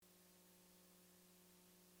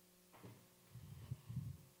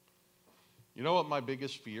You know what my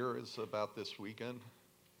biggest fear is about this weekend?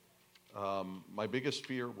 My biggest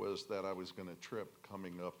fear was that I was going to trip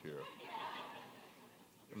coming up here.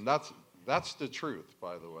 And that's the truth,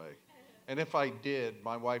 by the way. And if I did,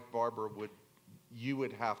 my wife Barbara you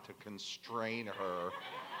would have to constrain her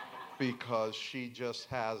because she just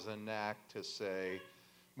has a knack to say,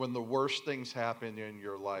 when the worst things happen in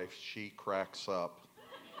your life, she cracks up.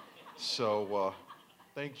 So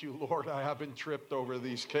thank you, Lord, I haven't tripped over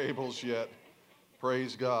these cables yet.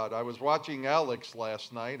 Praise God. I was watching Alex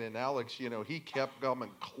last night, and Alex, he kept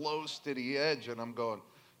coming close to the edge, and I'm going,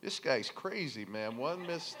 this guy's crazy, man. One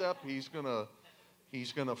misstep, he's gonna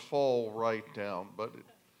fall right down. But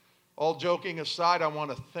all joking aside, I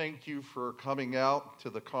want to thank you for coming out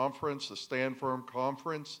to the conference, the Stand Firm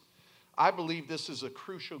Conference. I believe this is a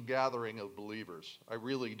crucial gathering of believers. I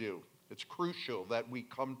really do. It's crucial that we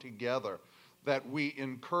come together, that we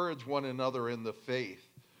encourage one another in the faith,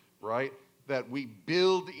 right? That we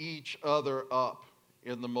build each other up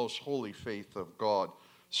in the most holy faith of God.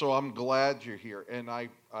 So I'm glad you're here. And I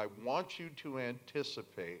want you to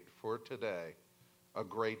anticipate for today a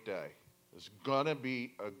great day. It's going to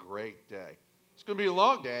be a great day. It's going to be a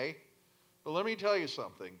long day, but let me tell you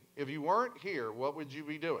something. If you weren't here, what would you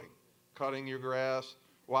be doing? Cutting your grass,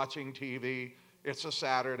 watching TV. It's a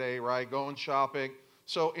Saturday, right? Going shopping.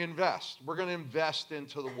 So invest. We're going to invest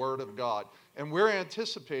into the Word of God. And we're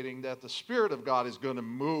anticipating that the Spirit of God is going to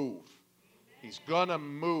move. He's going to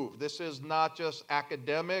move. This is not just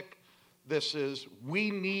academic.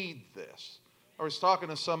 We need this. I was talking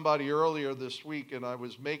to somebody earlier this week, and I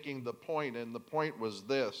was making the point, and the point was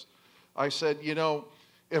this. I said,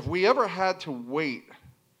 if we ever had to wait,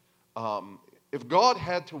 if God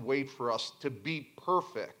had to wait for us to be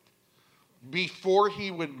perfect before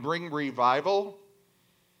He would bring revival,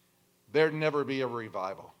 there'd never be a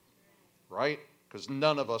revival, right? Because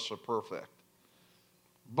none of us are perfect.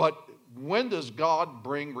 But when does God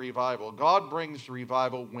bring revival? God brings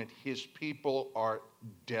revival when His people are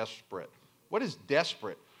desperate. What is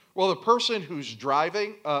desperate? Well, the person who's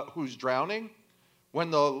drowning,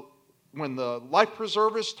 when the life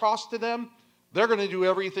preserver is tossed to them, they're going to do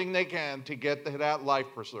everything they can to get to that life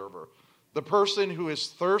preserver. The person who is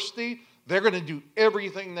thirsty, they're going to do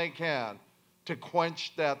everything they can to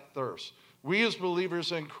quench that thirst. We as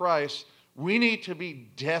believers in Christ, we need to be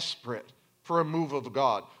desperate for a move of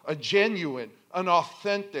God, a genuine, an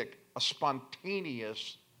authentic, a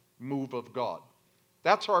spontaneous move of God.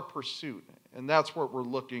 That's our pursuit, and that's what we're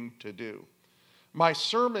looking to do. My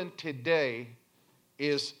sermon today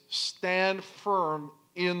is stand firm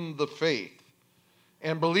in the faith.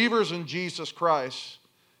 And believers in Jesus Christ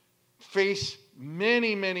face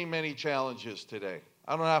many, many, many challenges today.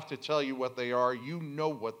 I don't have to tell you what they are. You know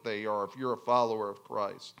what they are if you're a follower of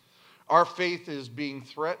Christ. Our faith is being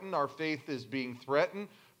threatened. Our faith is being threatened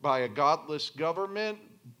by a godless government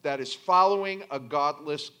that is following a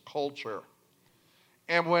godless culture.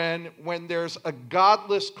 And when there's a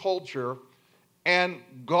godless culture and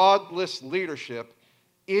godless leadership,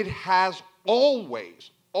 it has always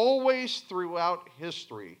throughout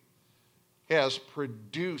history has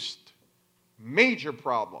produced major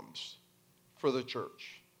problems for the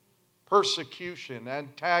church. Persecution,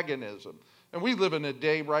 antagonism. And we live in a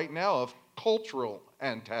day right now of cultural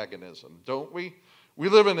antagonism, don't we? We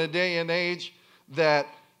live in a day and age that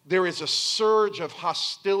there is a surge of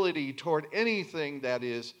hostility toward anything that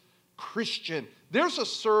is Christian. There's a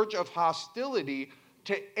surge of hostility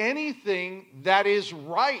to anything that is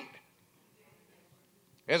right.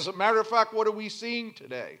 As a matter of fact, what are we seeing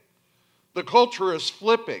today? The culture is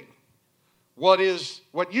flipping. What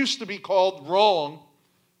used to be called wrong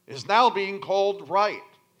is now being called right.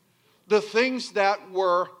 The things that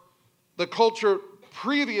the culture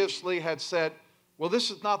previously had said, well,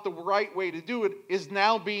 this is not the right way to do it, is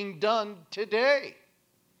now being done today.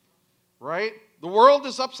 Right? The world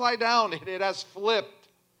is upside down. It has flipped.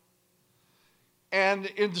 And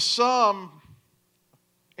in Psalm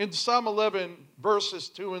 11, verses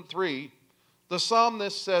 2 and 3, the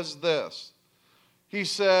psalmist says this. He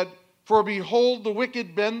said, "For behold, the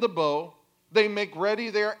wicked bend the bow. They make ready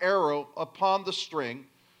their arrow upon the string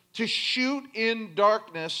to shoot in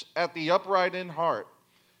darkness at the upright in heart.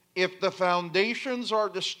 If the foundations are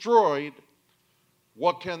destroyed,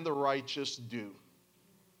 what can the righteous do?"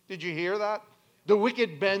 Did you hear that? The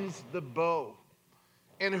wicked bends the bow.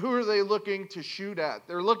 And who are they looking to shoot at?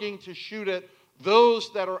 They're looking to shoot at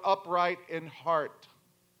those that are upright in heart.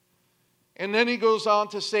 And then he goes on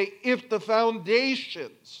to say, if the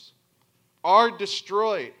foundations are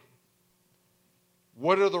destroyed,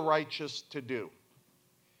 what are the righteous to do?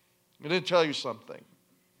 I'm going to tell you something.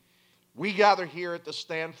 We gather here at the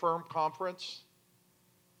Stand Firm Conference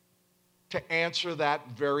to answer that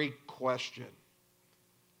very question.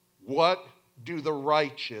 What do the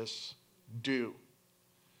righteous do?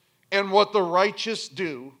 And what the righteous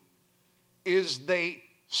do is they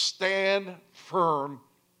stand firm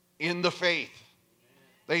in the faith.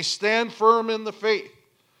 They stand firm in the faith.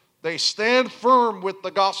 They stand firm with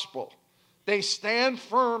the gospel. They stand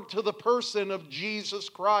firm to the person of Jesus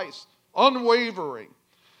Christ, unwavering.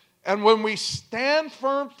 And when we stand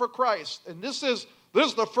firm for Christ, and this is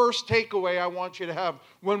the first takeaway I want you to have.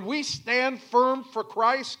 When we stand firm for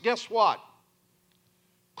Christ, guess what?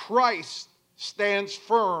 Christ stands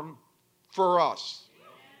firm for us.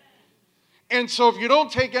 And so if you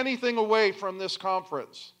don't take anything away from this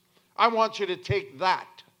conference, I want you to take that.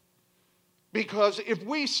 Because if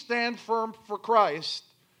we stand firm for Christ,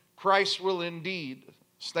 Christ will indeed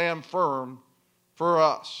stand firm for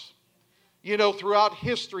us. You know, throughout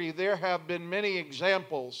history, there have been many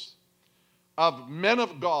examples of men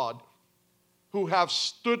of God who have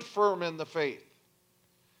stood firm in the faith.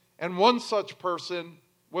 And one such person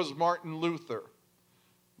was Martin Luther.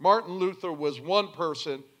 Martin Luther was one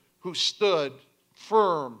person who stood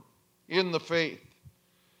firm in the faith.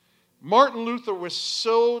 Martin Luther was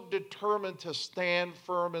so determined to stand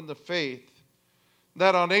firm in the faith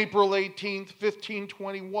that on April 18th,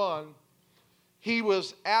 1521, he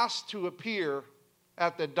was asked to appear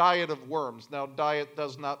at the Diet of Worms. Now, diet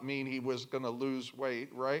does not mean he was going to lose weight,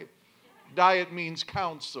 right? Diet means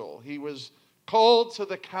council. He was called to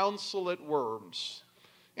the council at Worms.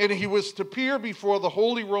 And he was to appear before the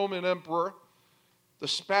Holy Roman Emperor, the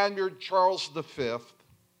Spaniard Charles V,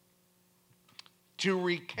 to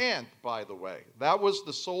recant, by the way. That was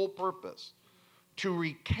the sole purpose. To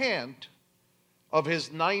recant of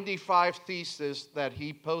his 95 theses that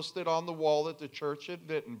he posted on the wall at the church at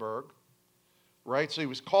Wittenberg. Right? So he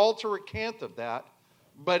was called to recant of that,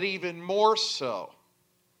 but even more so,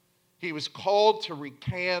 he was called to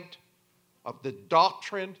recant of the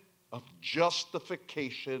doctrine of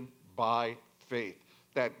justification by faith.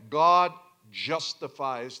 That God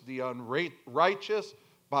justifies the unrighteous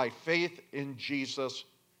by faith in Jesus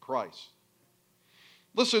Christ.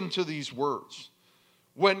 Listen to these words.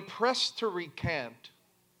 When pressed to recant,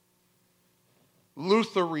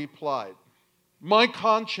 Luther replied, "My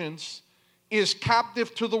conscience is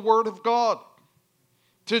captive to the word of God.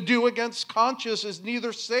 To do against conscience is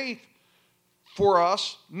neither safe for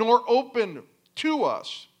us nor open to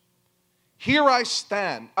us. Here I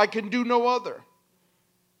stand. I can do no other.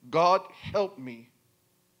 God help me.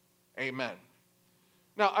 Amen."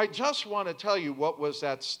 Now, I just want to tell you what was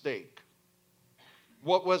at stake.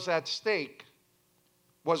 What was at stake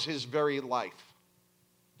was his very life.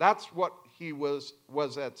 That's what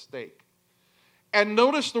was at stake. And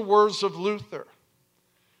notice the words of Luther.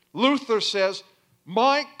 Luther says,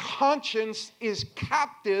 "My conscience is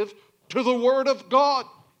captive to the word of God."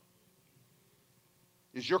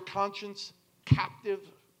 Is your conscience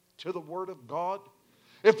captive to the word of God?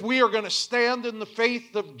 If we are going to stand in the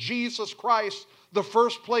faith of Jesus Christ, the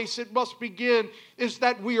first place it must begin is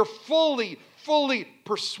that we are fully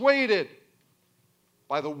persuaded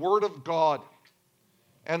by the word of God,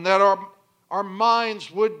 and that our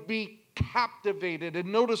minds would be captivated.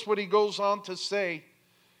 And notice what he goes on to say.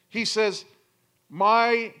 He says,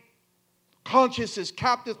 "My conscience is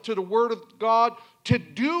captive to the word of God to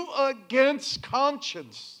do against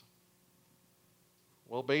conscience."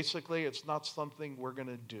 Well, basically, it's not something we're going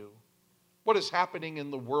to do. What is happening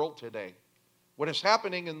in the world today? What is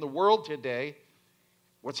happening in the world today,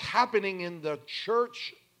 what's happening in the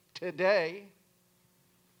church today,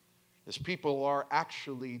 is people are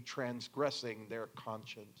actually transgressing their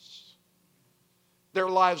conscience. Their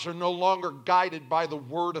lives are no longer guided by the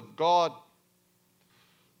word of God.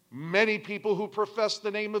 Many people who profess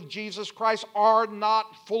the name of Jesus Christ are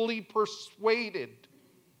not fully persuaded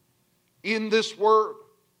in this word.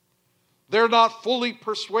 They're not fully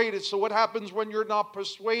persuaded. So what happens when you're not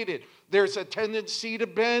persuaded? There's a tendency to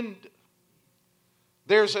bend.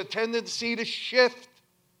 There's a tendency to shift.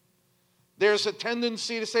 There's a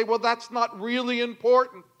tendency to say, well, that's not really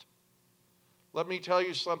important. Let me tell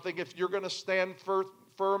you something. If you're going to stand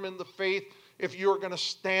firm in the faith, if you're going to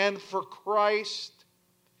stand for Christ,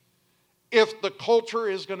 if the culture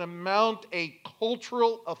is going to mount a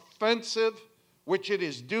cultural offensive, which it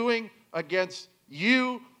is doing against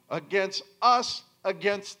you, against us,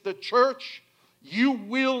 against the church, you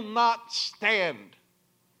will not stand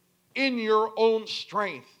in your own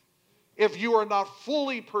strength if you are not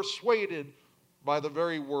fully persuaded by the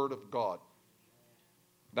very word of God.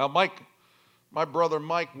 Now, my brother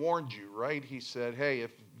Mike warned you, right? He said, hey,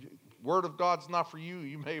 if Word of God's not for you,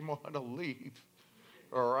 you may want to leave.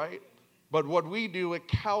 All right? But what we do at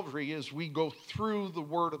Calvary is we go through the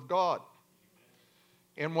Word of God.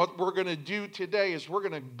 And what we're going to do today is we're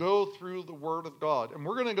going to go through the Word of God. And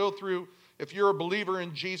we're going to go through, if you're a believer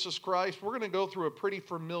in Jesus Christ, we're going to go through a pretty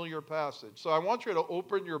familiar passage. So I want you to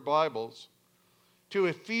open your Bibles to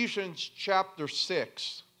Ephesians chapter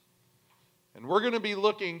 6. And we're going to be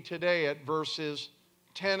looking today at verses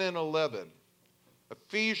 10 and 11.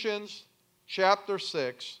 Ephesians chapter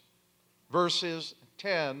 6, verses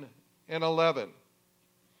 10 and 11.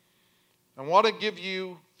 I want to give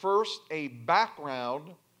you first a background,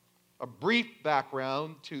 a brief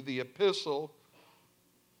background to the epistle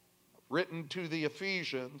written to the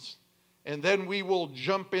Ephesians, and then we will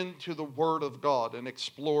jump into the Word of God and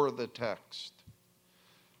explore the text.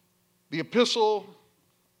 The epistle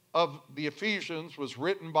of the Ephesians was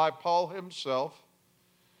written by Paul himself.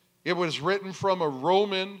 It was written from a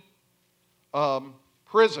Roman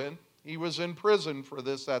prison. He was in prison for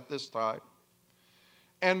this at this time.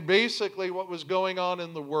 And basically what was going on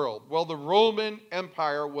in the world? Well, the Roman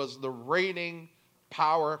Empire was the reigning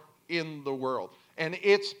power in the world. And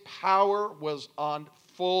its power was on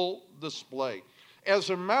full display.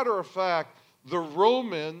 As a matter of fact, the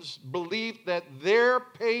Romans believed that their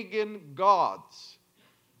pagan gods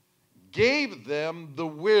gave them the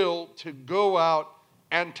will to go out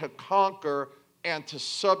and to conquer and to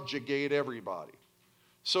subjugate everybody.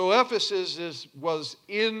 So Ephesus was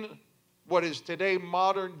in what is today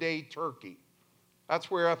modern-day Turkey.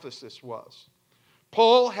 That's where Ephesus was.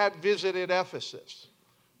 Paul had visited Ephesus.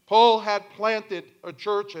 Paul had planted a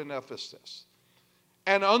church in Ephesus.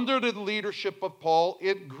 And under the leadership of Paul,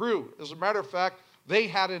 it grew. As a matter of fact, they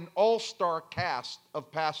had an all-star cast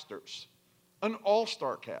of pastors. An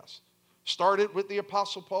all-star cast. Started with the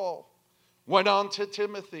Apostle Paul. Went on to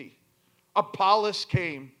Timothy. Apollos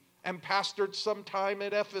came and pastored some time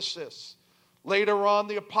at Ephesus. Later on,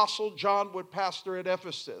 the Apostle John would pastor at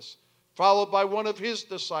Ephesus, followed by one of his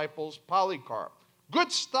disciples, Polycarp.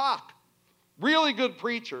 Good stock, really good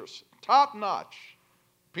preachers, top-notch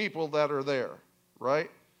people that are there,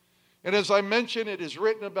 right? And as I mentioned, it is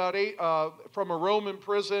written about from a Roman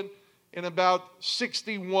prison in about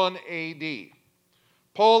 61 A.D.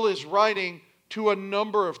 Paul is writing to a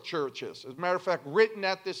number of churches. As a matter of fact, written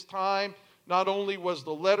at this time, not only was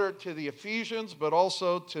the letter to the Ephesians, but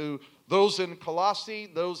also to those in Colossae,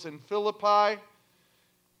 those in Philippi,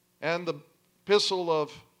 and the epistle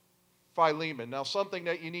of Philemon. Now, something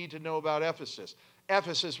that you need to know about Ephesus.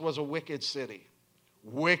 Ephesus was a wicked city.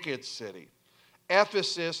 Wicked city.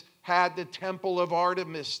 Ephesus had the temple of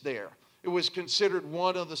Artemis there. It was considered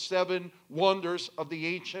one of the 7 wonders of the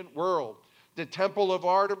ancient world. The temple of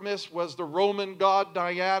Artemis was the Roman god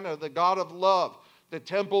Diana, the god of love. The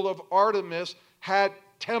temple of Artemis had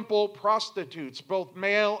temple prostitutes, both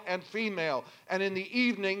male and female. And in the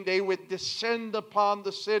evening, they would descend upon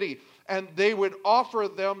the city and they would offer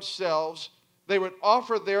themselves, they would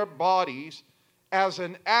offer their bodies as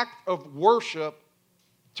an act of worship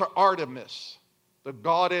to Artemis, the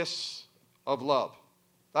goddess of love.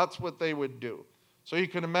 That's what they would do. So you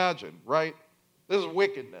can imagine, right? This is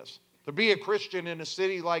wickedness. To be a Christian in a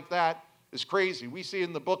city like that is crazy. We see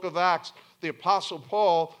in the book of Acts, the Apostle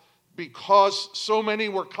Paul, because so many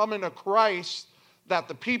were coming to Christ, that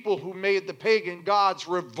the people who made the pagan gods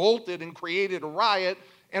revolted and created a riot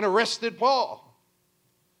and arrested Paul.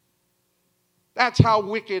 That's how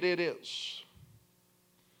wicked it is.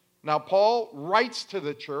 Now, Paul writes to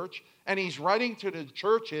the church, and he's writing to the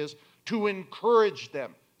churches to encourage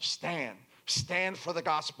them. Stand. Stand for the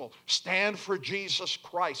gospel. Stand for Jesus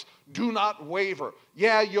Christ. Do not waver.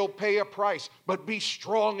 Yeah, you'll pay a price, but be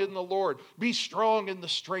strong in the Lord. Be strong in the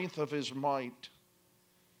strength of his might.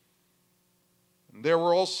 And there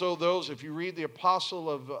were also those, if you read the epistle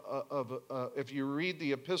of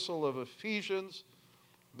Ephesians,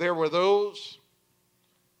 there were those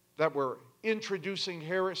that were introducing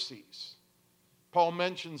heresies. Paul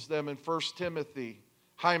mentions them in 1 Timothy,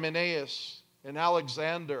 Hymenaeus and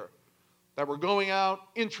Alexander, that were going out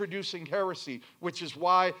introducing heresy, which is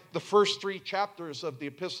why the first 3 chapters of the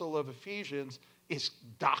epistle of Ephesians is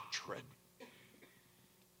doctrine.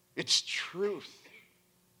 It's truth.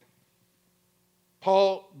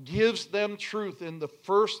 Paul gives them truth in the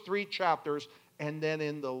first 3 chapters, and then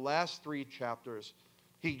in the last 3 chapters,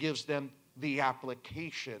 he gives them the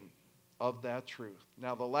application of that truth.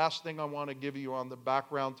 Now, the last thing I want to give you on the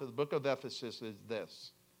background to the book of Ephesus is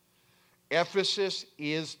this. Ephesus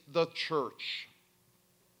is the church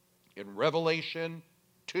in Revelation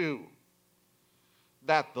 2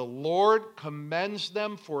 that the Lord commends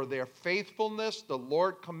them for their faithfulness. The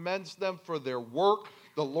Lord commends them for their work.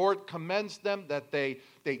 The Lord commends them that they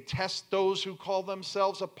test those who call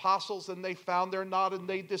themselves apostles, and they found they're not, and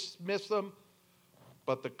they dismiss them.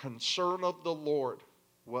 But the concern of the Lord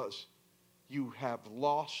was, you have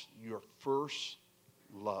lost your first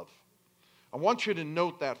love. I want you to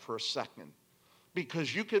note that for a second,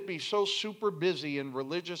 because you could be so super busy in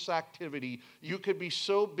religious activity, you could be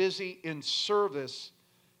so busy in service,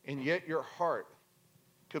 and yet your heart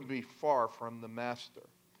could be far from the Master.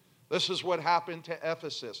 This is what happened to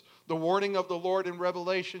Ephesus. The warning of the Lord in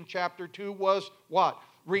Revelation chapter 2 was what?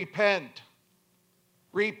 Repent.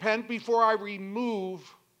 Repent before I remove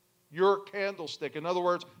your candlestick. In other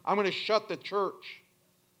words, I'm going to shut the church.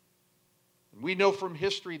 We know from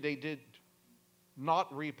history they did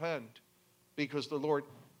not repent because the Lord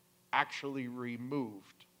actually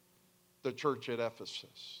removed the church at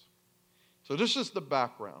Ephesus. So this is the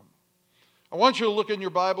background. I want you to look in your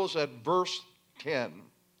Bibles at verse 10.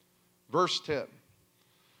 Verse 10.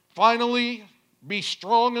 Finally, be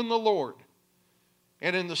strong in the Lord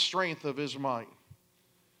and in the strength of his might.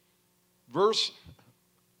 Verse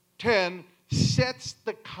 10 sets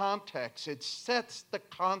the context. It sets the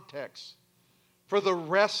context for the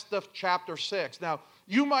rest of chapter 6. Now,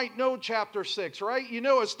 you might know chapter 6, right? You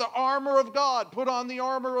know it's the armor of God. Put on the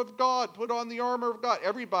armor of God. Put on the armor of God.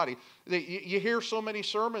 Everybody, you hear so many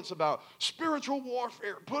sermons about spiritual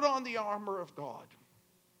warfare. Put on the armor of God.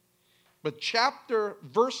 But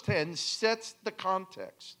verse 10 sets the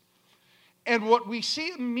context. And what we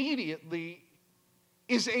see immediately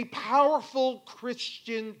is a powerful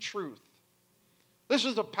Christian truth. This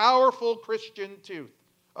is a powerful Christian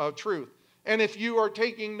truth. And if you are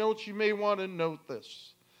taking notes, you may want to note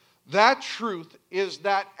this. That truth is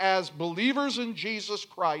that as believers in Jesus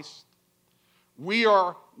Christ, we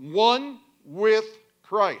are one with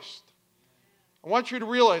Christ. I want you to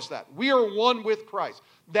realize that. We are one with Christ.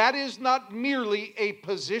 That is not merely a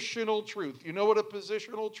positional truth. You know what a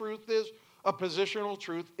positional truth is? A positional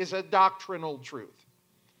truth is a doctrinal truth.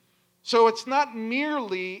 So it's not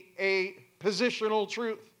merely a positional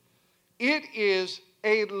truth. It is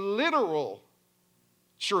a literal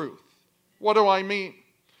truth. What do I mean?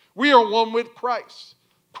 We are one with Christ.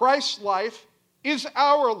 Christ's life is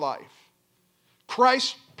our life.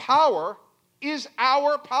 Christ's power is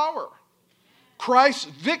our power. Christ's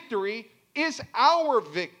victory is our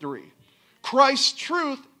victory. Christ's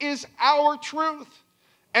truth is our truth.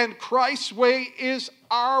 And Christ's way is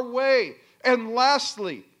our way. And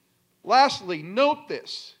lastly, note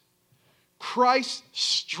this. Christ's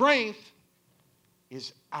strength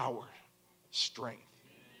is our strength.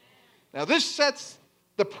 Now this sets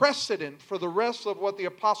the precedent for the rest of what the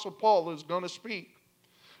Apostle Paul is going to speak.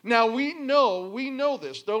 Now we know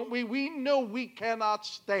this, don't we? We know we cannot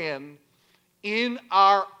stand in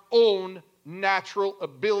our own natural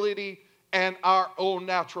ability and our own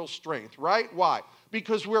natural strength, right? Why?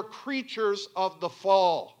 Because we're creatures of the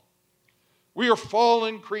fall. We are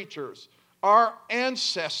fallen creatures. Our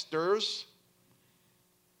ancestors,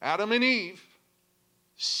 Adam and Eve,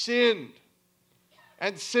 sinned,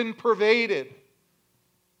 and sin pervaded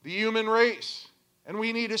the human race. And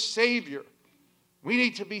we need a Savior. We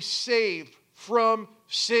need to be saved from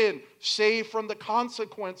sin, saved from the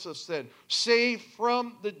consequence of sin, saved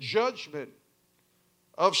from the judgment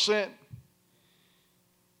of sin.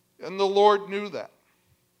 And the Lord knew that.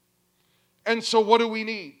 And so what do we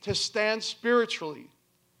need? To stand spiritually,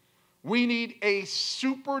 we need a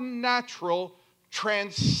supernatural,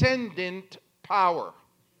 transcendent power.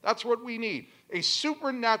 That's what we need. A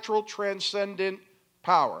supernatural, transcendent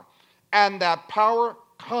power. And that power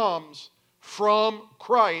comes from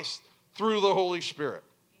Christ through the Holy Spirit.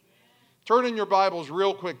 Turn in your Bibles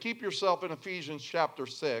real quick. Keep yourself in Ephesians chapter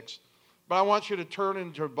 6. But I want you to turn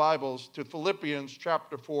in your Bibles to Philippians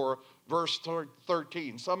chapter 4, verse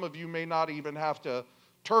 13. Some of you may not even have to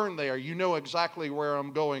turn there. You know exactly where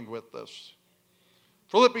I'm going with this.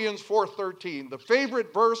 Philippians 4:13, the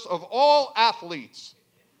favorite verse of all athletes.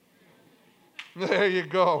 There you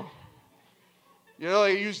go. You know,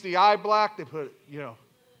 they use the eye black. They put,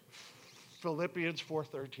 Philippians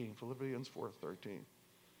 4:13. Philippians 4:13.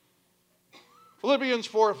 Philippians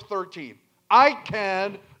 4:13. I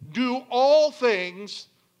can do all things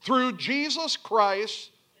through Jesus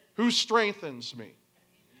Christ who strengthens me.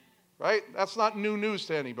 Right? That's not new news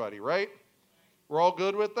to anybody, right? We're all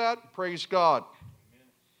good with that? Praise God.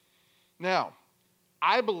 Now,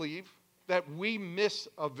 I believe that we miss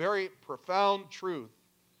a very profound truth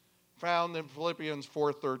found in Philippians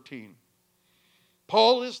 4:13.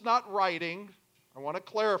 Paul is not writing, I want to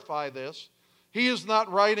clarify this, he is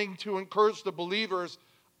not writing to encourage the believers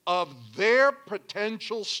of their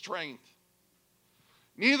potential strength.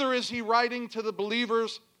 Neither is he writing to the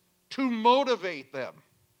believers to motivate them.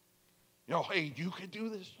 You know, hey, you could do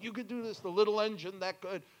this. You could do this. The little engine that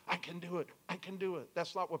good. I can do it. I can do it.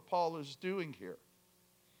 That's not what Paul is doing here.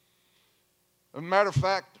 As a matter of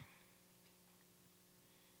fact,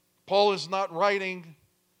 Paul is not writing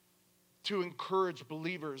to encourage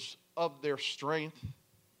believers of their strength.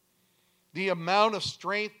 The amount of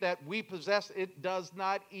strength that we possess, it does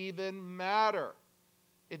not even matter.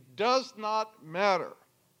 It does not matter.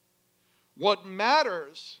 What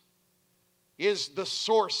matters is the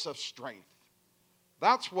source of strength.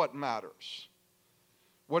 That's what matters.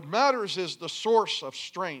 What matters is the source of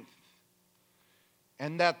strength,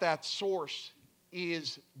 and that source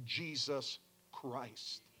is Jesus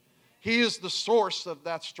Christ. He is the source of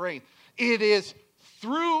that strength. It is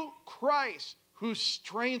through Christ who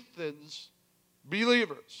strengthens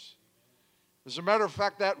believers. As a matter of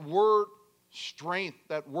fact, that word strength,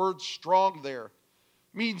 that word strong there,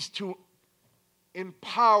 means to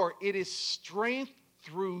empower. It is strength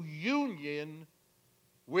through union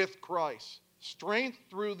with Christ. Strength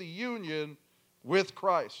through the union with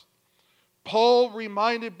Christ. Paul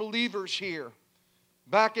reminded believers here,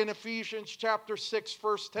 back in Ephesians chapter 6,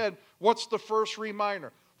 verse 10, what's the first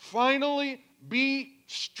reminder? Finally, be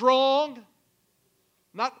strong.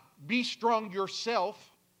 Not be strong yourself.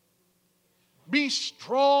 Be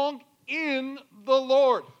strong in the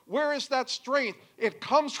Lord. Where is that strength? It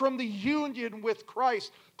comes from the union with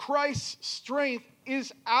Christ. Christ's strength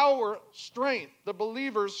is our strength, the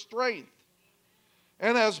believer's strength.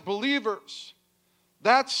 And as believers,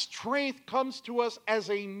 that strength comes to us as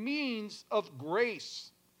a means of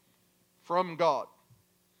grace from God.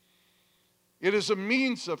 It is a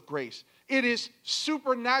means of grace. It is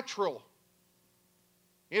supernatural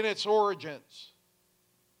in its origins.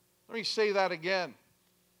 Let me say that again.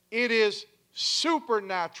 It is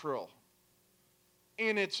supernatural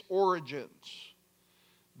in its origins.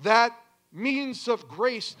 That means of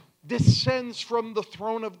grace descends from the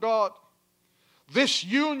throne of God. This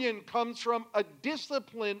union comes from a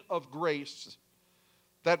discipline of grace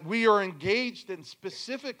that we are engaged in,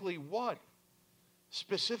 specifically what?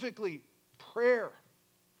 Specifically prayer.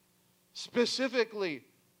 Specifically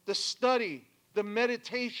the study, the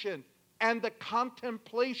meditation, and the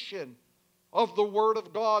contemplation of the Word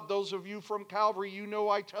of God. Those of you from Calvary, you know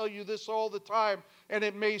I tell you this all the time, and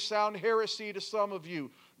it may sound heresy to some of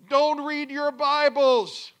you. Don't read your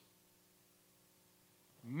Bibles.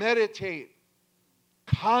 Meditate,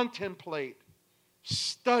 contemplate,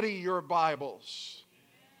 study your Bibles.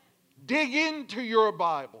 Dig into your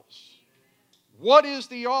Bibles. What is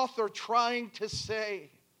the author trying to say?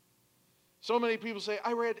 So many people say,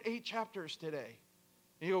 I read 8 chapters today.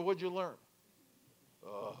 And you go, what'd you learn?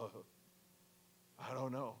 I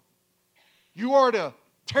don't know. You are to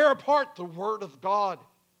tear apart the Word of God.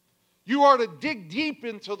 You are to dig deep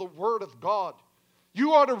into the Word of God.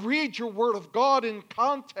 You are to read your Word of God in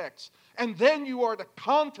context. And then you are to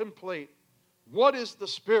contemplate what is the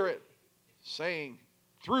Spirit saying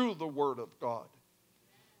through the Word of God.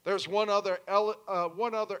 There's one other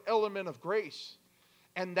element of grace,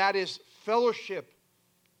 and that is fellowship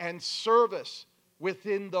and service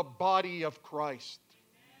within the body of Christ.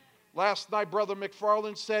 Last night, Brother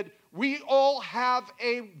McFarland said, we all have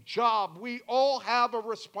a job. We all have a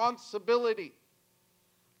responsibility.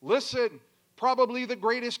 Listen, probably the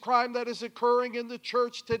greatest crime that is occurring in the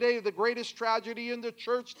church today, the greatest tragedy in the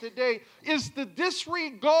church today, is the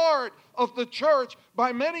disregard of the church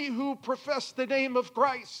by many who profess the name of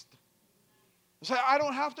Christ. They say, I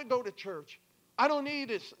don't have to go to church. I don't need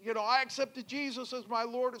it. You know, I accepted Jesus as my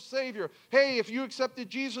Lord and Savior. Hey, if you accepted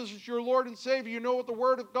Jesus as your Lord and Savior, you know what the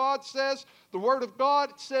Word of God says? The Word of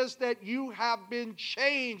God says that you have been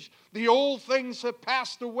changed. The old things have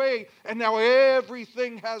passed away, and now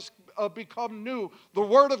everything has become new. The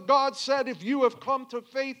Word of God said if you have come to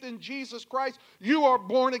faith in Jesus Christ, you are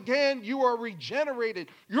born again, you are regenerated.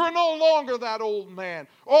 You're no longer that old man.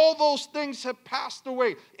 All those things have passed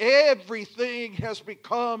away. Everything has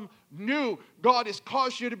become new. God has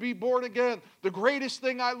caused you to be born again. The greatest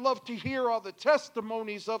thing I love to hear are the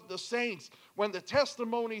testimonies of the saints. When the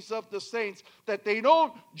testimonies of the saints, that they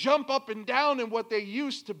don't jump up and down in what they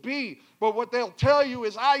used to be, but what they'll tell you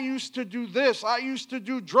is, I used to do this, I used to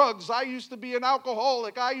do drugs, I used to be an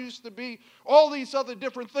alcoholic, I used to be all these other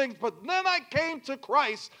different things, but then I came to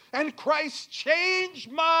Christ, and Christ changed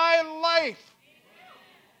my life.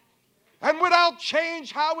 And without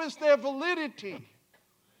change, how is there validity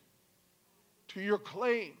to your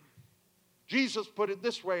claim? Jesus put it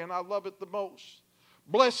this way, and I love it the most.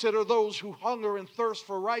 Blessed are those who hunger and thirst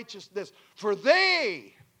for righteousness, for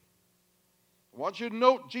they, I want you to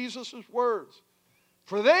note Jesus' words,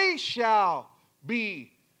 for they shall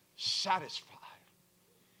be satisfied.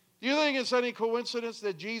 Do you think it's any coincidence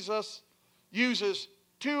that Jesus uses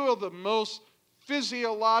two of the most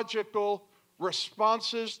physiological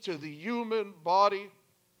responses to the human body?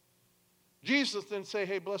 Jesus didn't say,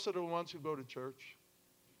 hey, blessed are the ones who go to church.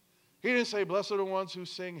 He didn't say, blessed are the ones who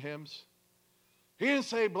sing hymns. He didn't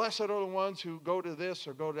say, blessed are the ones who go to this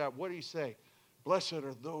or go to that. What did he say? Blessed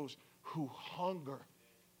are those who hunger.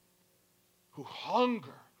 Who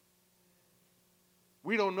hunger.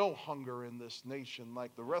 We don't know hunger in this nation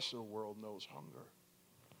like the rest of the world knows hunger.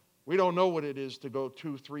 We don't know what it is to go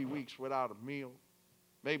 2-3 weeks without a meal.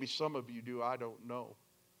 Maybe some of you do. I don't know.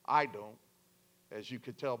 I don't, as you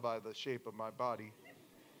could tell by the shape of my body.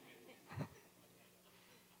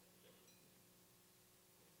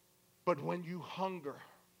 But when you hunger,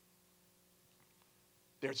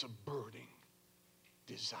 there's a burning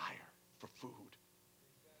desire for food.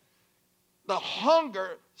 The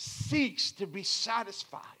hunger seeks to be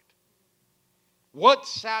satisfied. What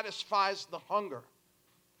satisfies the hunger?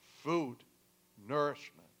 Food,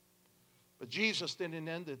 nourishment. But Jesus didn't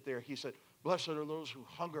end it there. He said, blessed are those who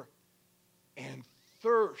hunger and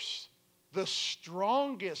thirst. The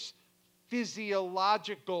strongest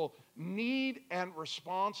physiological need and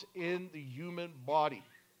response in the human body.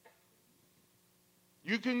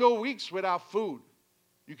 You can go weeks without food.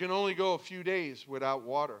 You can only go a few days without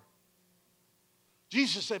water.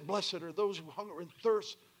 Jesus said, blessed are those who hunger and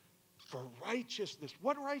thirst for righteousness.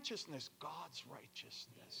 What righteousness? God's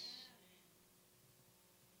righteousness.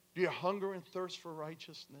 Do you hunger and thirst for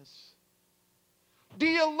righteousness? Do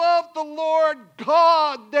you love the Lord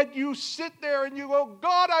God that you sit there and you go,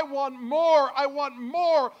 God, I want more. I want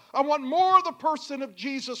more. I want more of the person of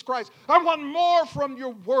Jesus Christ. I want more from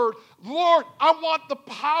your word. Lord, I want the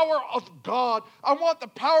power of God. I want the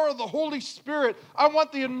power of the Holy Spirit. I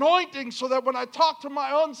want the anointing so that when I talk to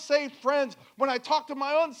my unsaved friends, when I talk to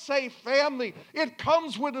my unsaved family, it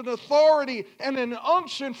comes with an authority and an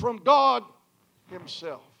unction from God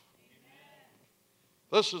himself.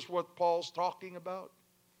 This is what Paul's talking about.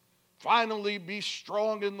 Finally, be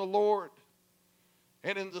strong in the Lord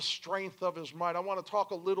and in the strength of his might. I want to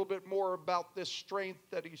talk a little bit more about this strength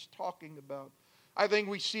that he's talking about. I think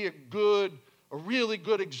we see a really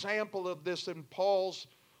good example of this in Paul's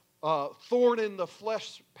thorn in the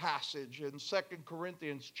flesh passage in 2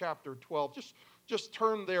 Corinthians chapter 12. Just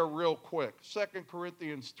turn there real quick. 2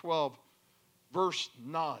 Corinthians 12, verse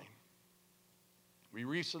 9. We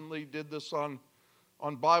recently did this on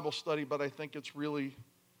Bible study, but I think it's really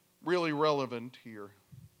relevant here.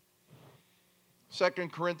 2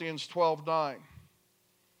 Corinthians 12:9.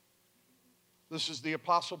 This is the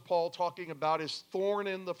Apostle Paul talking about his thorn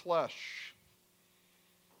in the flesh.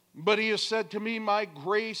 But he has said to me, my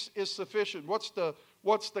grace is sufficient. What's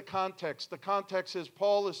the context? The context is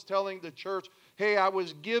Paul is telling the church, hey, I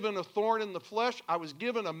was given a thorn in the flesh. I was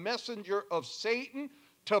given a messenger of Satan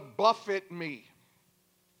to buffet me.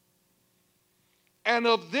 And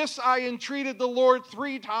of this I entreated the Lord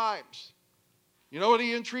 3 times. You know what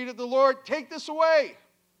he entreated the Lord? Take this away.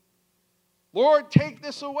 Lord, take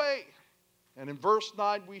this away. And in verse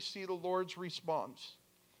 9 we see the Lord's response.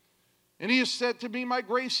 And he has said to me, my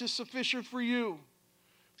grace is sufficient for you,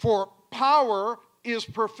 for power is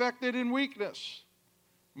perfected in weakness.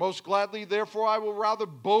 Most gladly, therefore, I will rather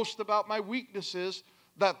boast about my weaknesses,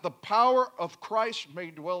 that the power of Christ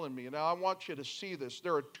may dwell in me. Now I want you to see this.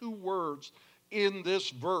 There are 2 words in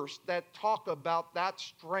this verse that talk about that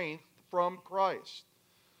strength from Christ.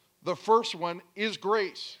 The first one is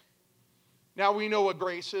grace. Now we know what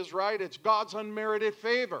grace is, right? It's God's unmerited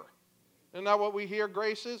favor. Isn't that what we hear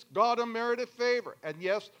grace is? God unmerited favor. And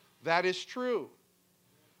yes, that is true.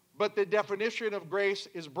 But the definition of grace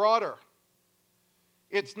is broader.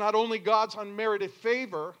 It's not only God's unmerited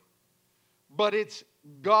favor, but it's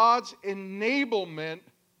God's enablement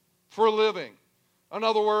for living. In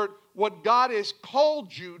other words, what God has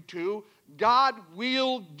called you to, God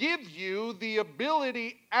will give you the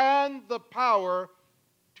ability and the power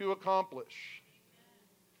to accomplish.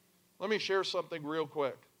 Let me share something real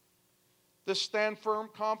quick. This Stand Firm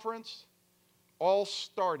conference all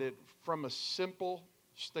started from a simple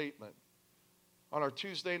statement. On our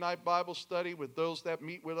Tuesday night Bible study with those that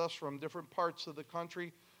meet with us from different parts of the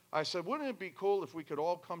country, I said, wouldn't it be cool if we could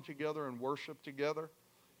all come together and worship together?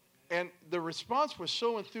 And the response was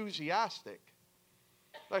so enthusiastic.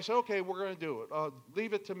 I said, okay, we're going to do it.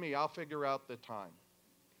 Leave it to me. I'll figure out the time.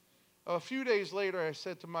 A few days later, I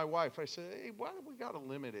said to my wife, I said, hey, why do we got to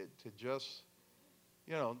limit it to just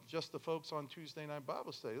the folks on Tuesday night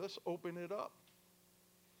Bible study? Let's open it up.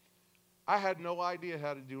 I had no idea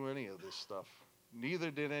how to do any of this stuff.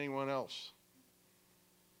 Neither did anyone else.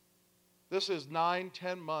 This is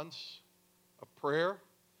 9-10 months of prayer,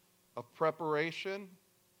 of preparation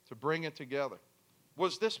to bring it together.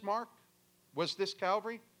 Was this Mark? Was this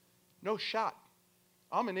Calvary? No shot.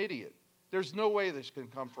 I'm an idiot. There's no way this can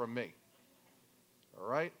come from me. All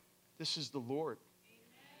right? This is the Lord.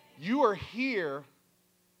 You are here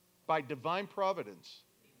by divine providence.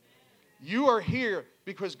 You are here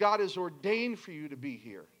because God has ordained for you to be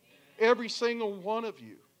here. Every single one of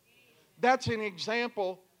you. That's an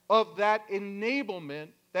example of that enablement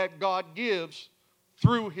that God gives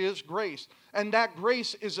through His grace. And that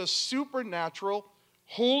grace is a supernatural,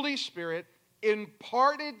 Holy Spirit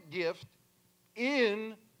imparted gift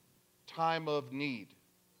in time of need.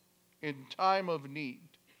 In time of need.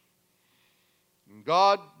 And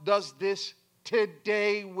God does this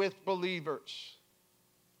today with believers.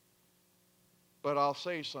 But I'll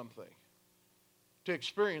say something. To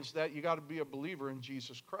experience that, you got to be a believer in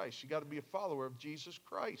Jesus Christ. You got to be a follower of Jesus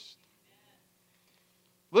Christ.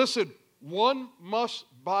 Listen, one must,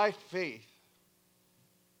 by faith,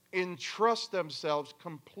 entrust themselves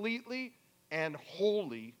completely and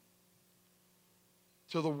wholly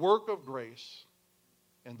to the work of grace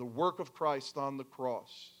and the work of Christ on the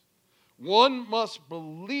cross. One must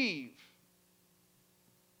believe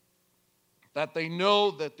that they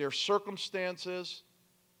know that their circumstances,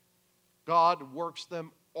 God works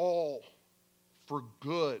them all for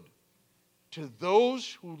good to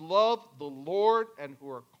those who love the Lord and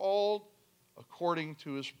who are called according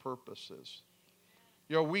to His purposes.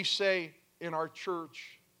 You know, we say in our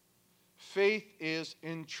church, faith is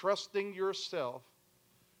entrusting yourself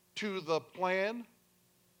to the plan,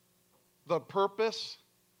 the purpose,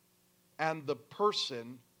 and the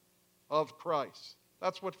person of Christ.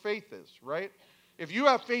 That's what faith is, right? If you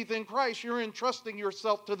have faith in Christ, you're entrusting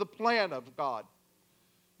yourself to the plan of God.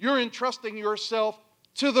 You're entrusting yourself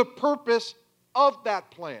to the purpose of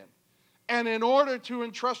that plan. And in order to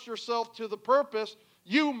entrust yourself to the purpose,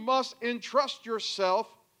 you must entrust yourself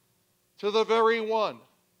to the very one,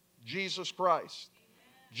 Jesus Christ.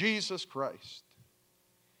 Jesus Christ.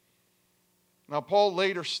 Now, Paul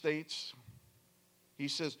later states, he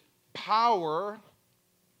says, power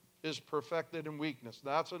is perfected in weakness.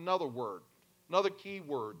 That's another word. Another key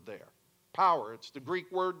word there. Power. It's the Greek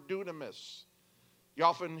word dunamis. You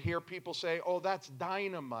often hear people say, oh, that's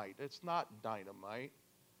dynamite. It's not dynamite.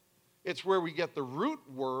 It's where we get the root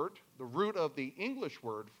word, the root of the English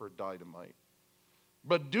word for dynamite.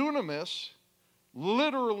 But dunamis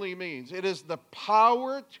literally means it is the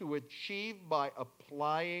power to achieve by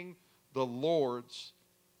applying the Lord's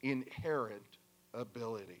inherent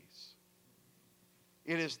abilities.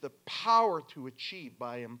 It is the power to achieve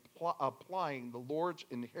by applying the Lord's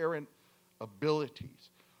inherent abilities.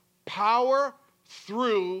 Power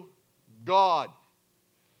through God.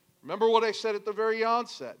 Remember what I said at the very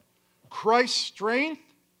onset. Christ's strength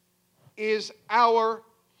is our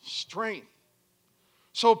strength.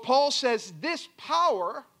 So Paul says this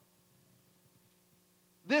power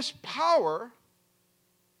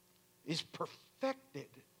is perfected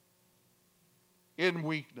in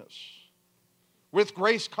weakness. With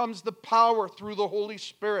grace comes the power through the Holy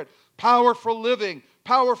Spirit. Power for living,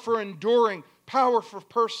 power for enduring, power for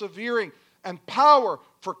persevering, and power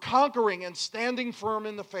for conquering and standing firm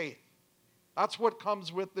in the faith. That's what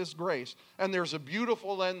comes with this grace. And there's a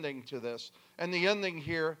beautiful ending to this. And the ending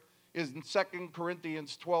here is in 2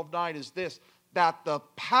 Corinthians 12:9 is this, that the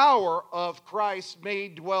power of Christ may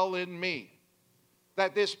dwell in me.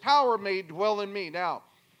 That this power may dwell in me. Now,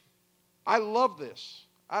 I love this.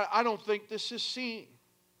 I don't think this is seen.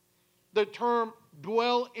 The term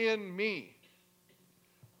dwell in me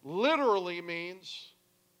literally means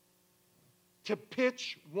to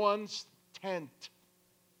pitch one's tent.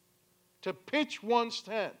 To pitch one's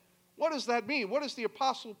tent. What does that mean? What is the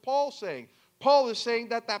Apostle Paul saying? Paul is saying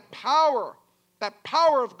that power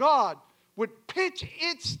of God would pitch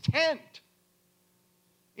its tent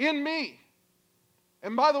in me.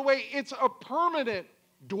 And by the way, it's a permanent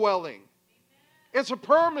dwelling. It's a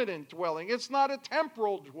permanent dwelling. It's not a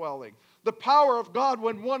temporal dwelling. The power of God,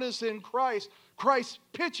 when one is in Christ, Christ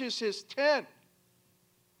pitches His tent.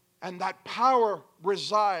 And that power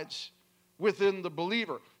resides within the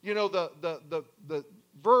believer. You know, the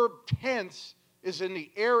verb tense is in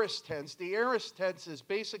the aorist tense. The aorist tense is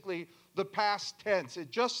basically the past tense.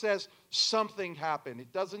 It just says something happened.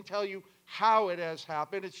 It doesn't tell you how it has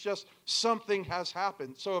happened. It's just something has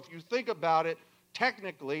happened. So if you think about it,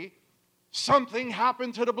 technically, something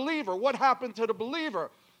happened to the believer. What happened to the believer?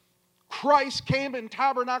 Christ came and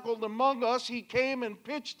tabernacled among us. He came and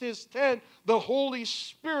pitched His tent. The Holy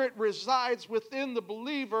Spirit resides within the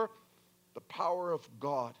believer. The power of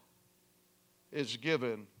God is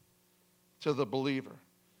given to the believer.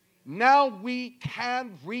 Now we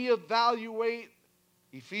can reevaluate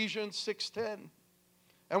Ephesians 6:10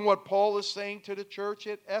 and what Paul is saying to the church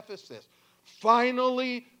at Ephesus.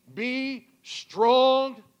 Finally, be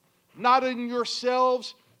strong, not in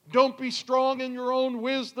yourselves. Don't be strong in your own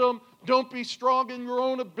wisdom. Don't be strong in your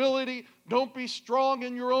own ability. Don't be strong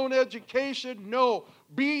in your own education. No,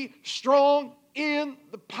 be strong in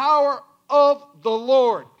the power of the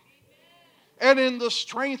Lord and in the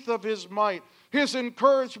strength of His might. His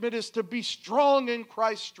encouragement is to be strong in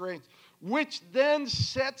Christ's strength, which then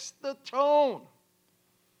sets the tone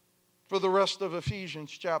for the rest of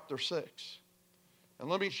Ephesians chapter 6. And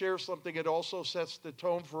let me share something that also sets the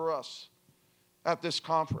tone for us at this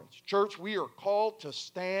conference. Church, we are called to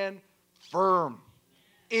stand firm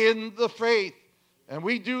in the faith. And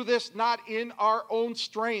we do this not in our own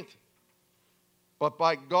strength, but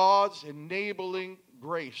by God's enabling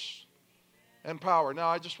grace and power. Now,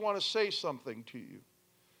 I just want to say something to you.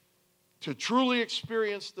 To truly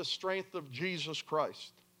experience the strength of Jesus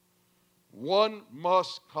Christ, one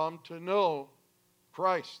must come to know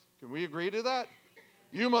Christ. Can we agree to that?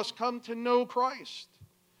 You must come to know Christ.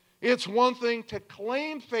 It's one thing to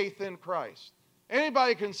claim faith in Christ.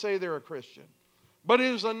 Anybody can say they're a Christian. But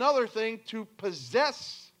it is another thing to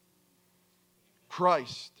possess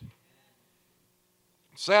Christ.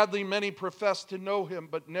 Sadly, many profess to know Him,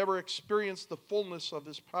 but never experience the fullness of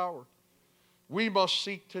His power. We must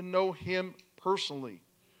seek to know Him personally,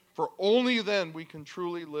 for only then we can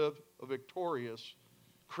truly live a victorious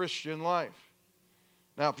Christian life.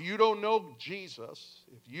 Now, if you don't know Jesus,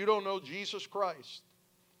 if you don't know Jesus Christ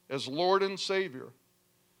as Lord and Savior,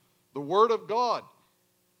 the Word of God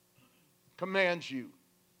commands you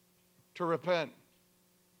to repent,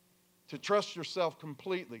 to trust yourself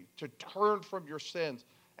completely, to turn from your sins,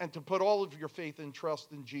 and to put all of your faith and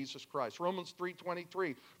trust in Jesus Christ. Romans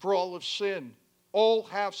 3:23, for all have sinned. All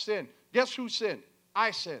have sinned. Guess who sinned?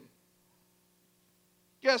 I sinned.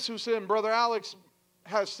 Guess who sinned? Brother Alex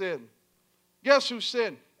has sinned. Guess who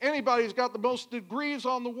sinned? Anybody who's got the most degrees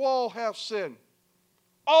on the wall have sinned.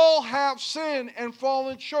 All have sinned and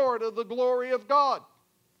fallen short of the glory of God.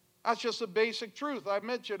 That's just a basic truth. I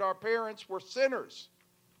mentioned our parents were sinners.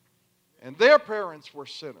 And their parents were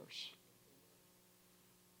sinners.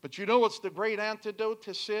 But you know what's the great antidote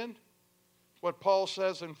to sin? What Paul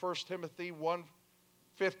says in 1 Timothy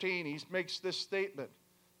 1:15. He makes this statement.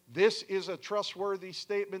 This is a trustworthy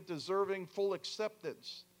statement deserving full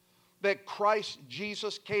acceptance. That Christ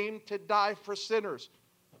Jesus came to die for sinners,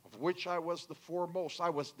 of which I was the foremost. I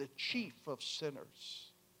was the chief of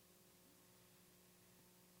sinners.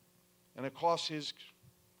 And across his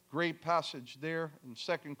great passage there in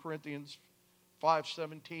 2 Corinthians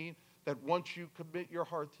 5:17, that once you commit your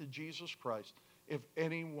heart to Jesus Christ, if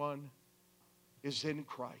anyone is in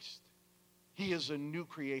Christ, he is a new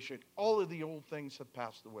creation. All of the old things have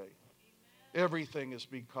passed away. Amen. Everything has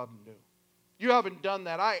become new. You haven't done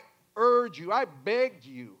that. I urge you, I beg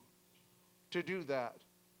you to do that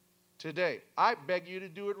today. I beg you to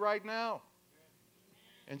do it right now.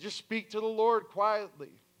 And just speak to the Lord quietly.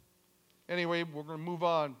 Anyway, we're going to move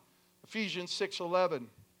on. Ephesians 6:11.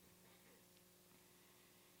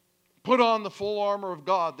 Put on the full armor of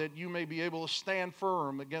God that you may be able to stand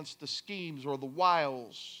firm against the schemes or the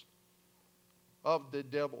wiles of the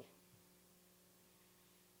devil.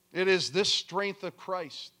 It is this strength of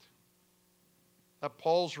Christ that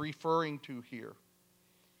Paul's referring to here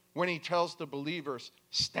when he tells the believers,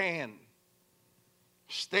 stand.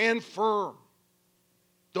 Stand firm.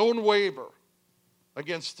 Don't waver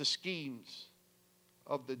against the schemes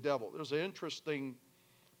of the devil. There's an interesting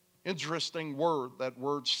word, that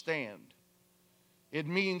word stand. It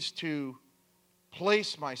means to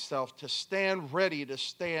place myself, to stand ready, to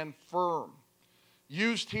stand firm.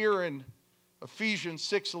 Used here in Ephesians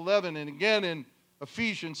 6:11 and again in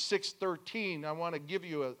Ephesians 6:13. I want to give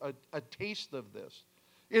you a taste of this.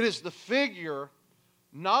 It is the figure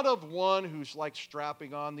not of one who's like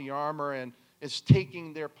strapping on the armor and is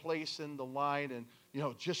taking their place in the line and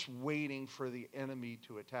just waiting for the enemy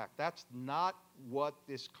to attack. That's not what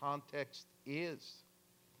this context is.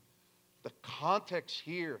 The context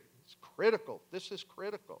here is critical. This is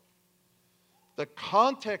critical. The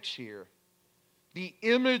context here, the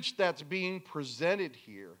image that's being presented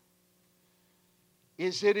here,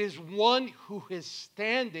 is it is one who is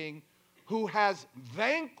standing, who has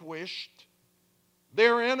vanquished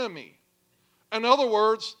their enemy. In other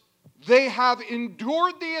words, they have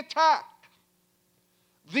endured the attack.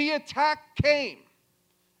 The attack came,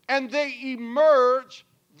 and they emerged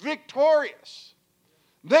victorious.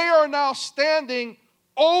 They are now standing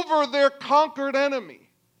over their conquered enemy.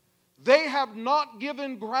 They have not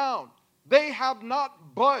given ground. They have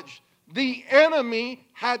not budged. The enemy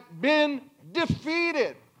had been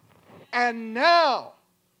defeated. And now,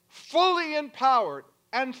 fully empowered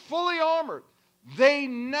and fully armored, they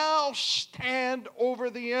now stand over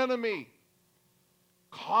the enemy.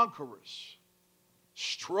 Conquerors,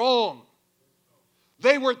 strong.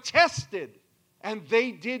 They were tested and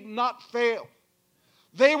they did not fail.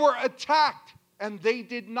 They were attacked and they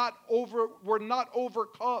were not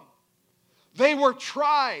overcome. They were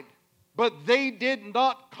tried, but they did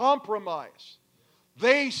not compromise.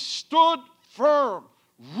 They stood firm,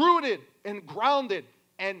 rooted and grounded,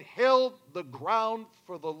 and held the ground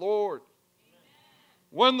for the Lord.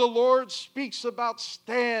 When the Lord speaks about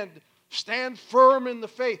stand firm in the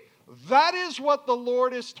faith, that is what the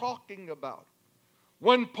Lord is talking about.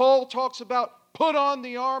 When Paul talks about put on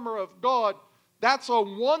the armor of God, that's a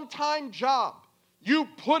one-time job. You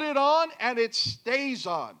put it on and it stays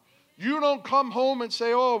on. You don't come home and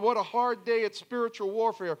say, oh, what a hard day at spiritual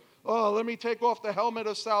warfare. Oh, let me take off the helmet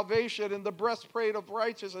of salvation and the breastplate of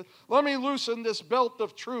righteousness. Let me loosen this belt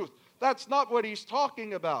of truth. That's not what he's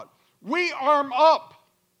talking about. We arm up.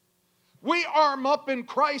 We arm up in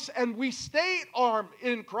Christ and we stay armed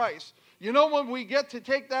in Christ. You know when we get to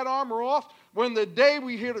take that armor off? When the day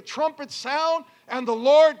we hear the trumpet sound and the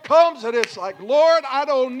Lord comes and it's like, Lord, I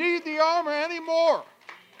don't need the armor anymore.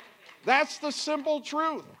 That's the simple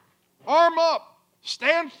truth. Arm up.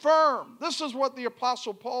 Stand firm. This is what the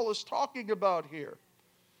Apostle Paul is talking about here.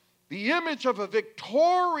 The image of a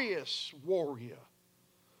victorious warrior.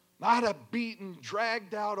 Not a beaten,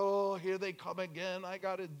 dragged out, oh, here they come again. I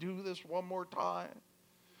got to do this one more time.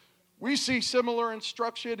 We see similar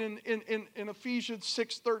instruction in Ephesians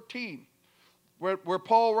 6:13, where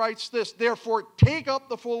Paul writes this, therefore take up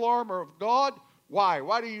the full armor of God. Why?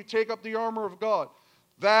 Why do you take up the armor of God?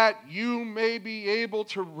 That you may be able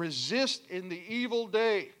to resist in the evil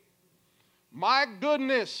day. My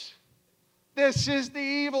goodness, this is the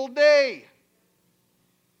evil day.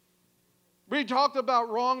 We talked about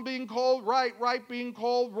wrong being called right, right being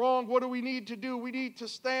called wrong. What do we need to do? We need to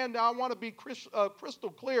stand. Now, I want to be crystal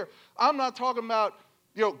clear. I'm not talking about,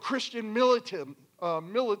 Christian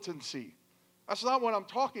militancy. That's not what I'm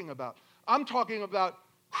talking about. I'm talking about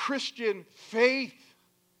Christian faith,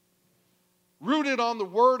 rooted on the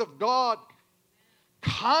Word of God,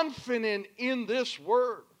 confident in this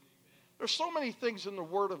Word. There's so many things in the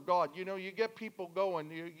Word of God. You get people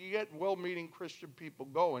going. You get well-meaning Christian people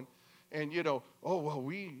going. And,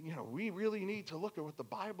 we really need to look at what the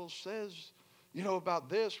Bible says, about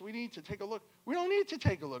this. We need to take a look. We don't need to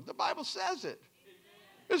take a look. The Bible says it.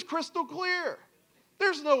 It's crystal clear.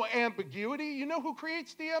 There's no ambiguity. You know who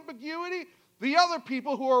creates the ambiguity? The other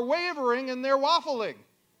people who are wavering and they're waffling.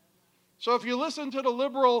 So if you listen to the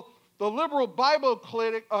liberal Bible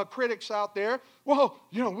critics out there,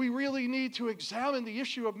 we really need to examine the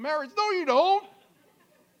issue of marriage. No, you don't.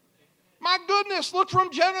 My goodness, look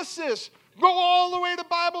from Genesis. Go all the way to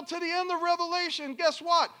Bible to the end of Revelation. Guess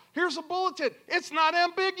what? Here's a bulletin. It's not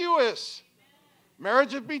ambiguous.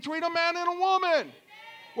 Marriage is between a man and a woman.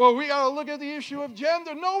 Well, we got to look at the issue of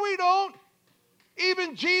gender. No, we don't.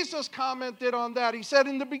 Even Jesus commented on that. He said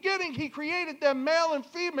in the beginning, he created them male and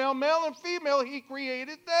female, he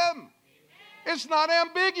created them. It's not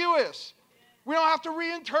ambiguous. We don't have to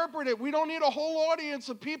reinterpret it. We don't need a whole audience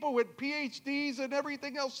of people with PhDs and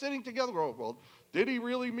everything else sitting together. Oh, well, did he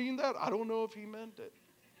really mean that? I don't know if he meant it.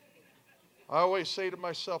 I always say to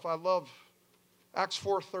myself, I love Acts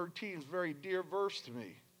 4:13 is a very dear verse to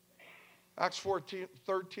me. Acts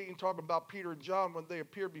 4:13 talking about Peter and John when they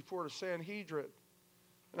appeared before the Sanhedrin.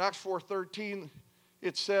 In Acts 4:13,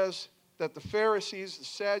 it says that the Pharisees, the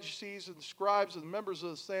Sadducees, and the scribes and the members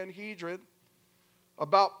of the Sanhedrin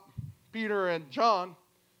about Peter and John,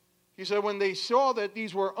 he said when they saw that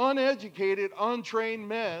these were uneducated, untrained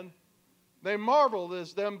men, they marveled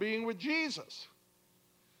as them being with Jesus.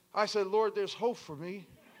 I said, Lord, there's hope for me.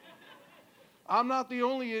 I'm not the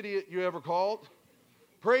only idiot you ever called.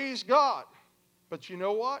 Praise God. But you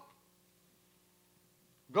know what?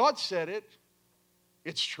 God said it.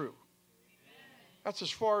 It's true. That's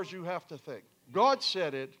as far as you have to think. God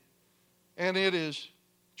said it, and it is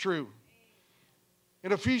true.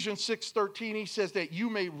 In Ephesians 6:13, he says that you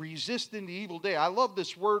may resist in the evil day. I love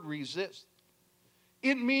this word, resist.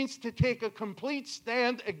 It means to take a complete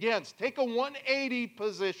stand against. Take a 180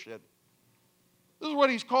 position. This is what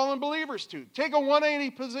he's calling believers to. Take a 180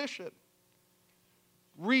 position.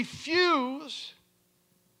 Refuse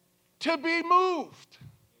to be moved.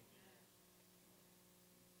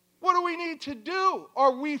 What do we need to do?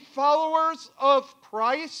 Are we followers of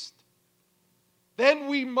Christ? Then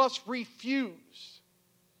we must refuse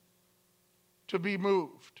to be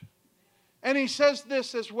moved. And he says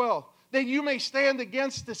this as well, that you may stand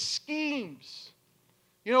against the schemes.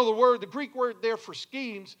 You know, the Greek word there for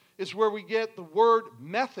schemes is where we get the word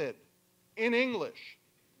method in English.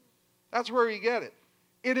 That's where you get it.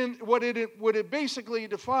 What it basically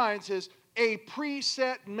defines is a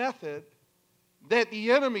preset method that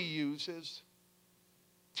the enemy uses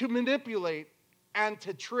to manipulate and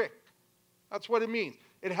to trick. That's what it means.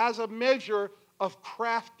 It has a measure of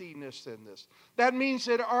craftiness in this. That means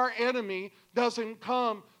that our enemy doesn't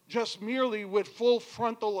come just merely with full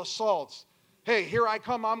frontal assaults. Hey, here I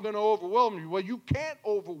come, I'm going to overwhelm you. Well, you can't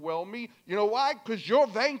overwhelm me. You know why? Because you're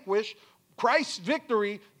vanquished. Christ's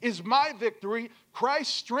victory is my victory.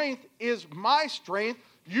 Christ's strength is my strength.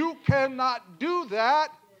 You cannot do that.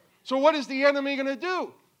 So what is the enemy going to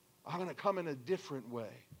do? I'm going to come in a different way.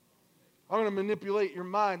 I'm going to manipulate your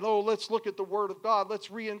mind. Oh, let's look at the Word of God. Let's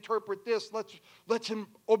reinterpret this. Let's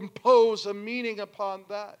impose a meaning upon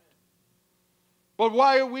that. But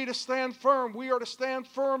why are we to stand firm? We are to stand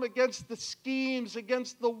firm against the schemes,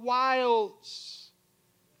 against the wiles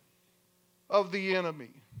of the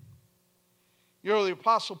enemy. You know, the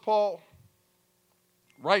Apostle Paul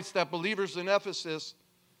writes that believers in Ephesus,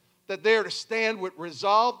 that they are to stand with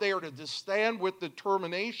resolve, they are to stand with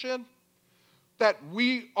determination, that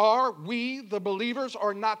we, the believers,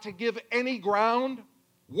 are not to give any ground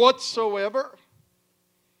whatsoever.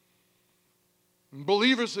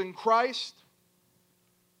 Believers in Christ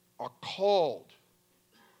are called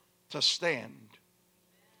to stand.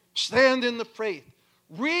 Stand in the faith.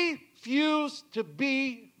 Refuse to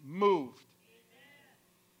be moved.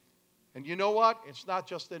 And you know what? It's not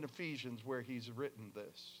just in Ephesians where he's written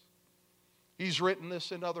this. He's written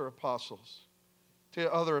this in other epistles.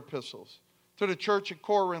 To the church at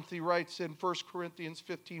Corinth, he writes in 1 Corinthians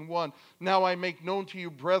 15:1, now I make known to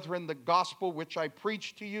you, brethren, the gospel which I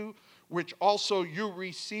preached to you, which also you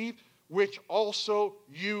received, which also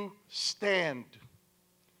you stand.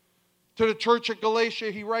 To the church at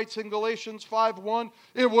Galatia, he writes in Galatians 5:1,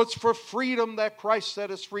 it was for freedom that Christ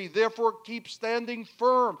set us free. Therefore, keep standing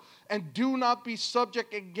firm and do not be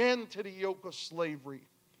subject again to the yoke of slavery.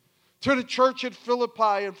 To the church at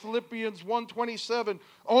Philippi in Philippians 1:27,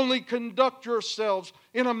 only conduct yourselves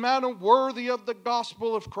in a manner worthy of the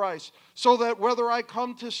gospel of Christ, so that whether I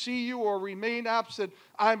come to see you or remain absent,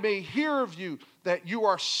 I may hear of you that you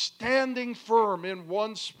are standing firm in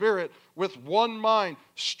one spirit, with one mind,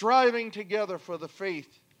 striving together for the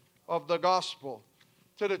faith of the gospel.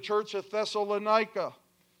 To the church of Thessalonica,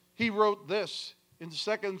 he wrote this in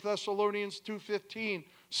 2 Thessalonians 2:15,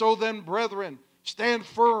 so then, brethren, stand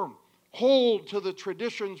firm. Hold to the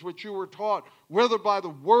traditions which you were taught, whether by the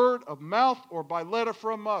word of mouth or by letter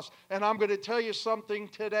from us. And I'm going to tell you something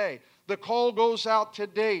today. The call goes out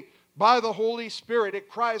today by the Holy Spirit. It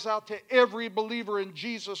cries out to every believer in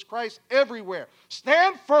Jesus Christ everywhere.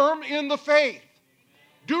 Stand firm in the faith.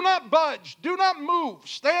 Do not budge. Do not move.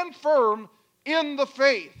 Stand firm in the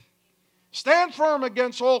faith. Stand firm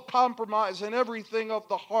against all compromise and everything of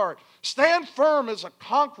the heart. Stand firm as a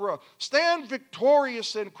conqueror. Stand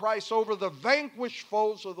victorious in Christ over the vanquished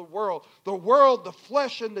foes of the world, the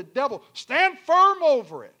flesh, and the devil. Stand firm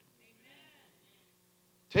over it.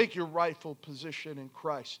 Take your rightful position in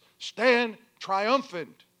Christ. Stand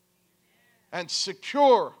triumphant and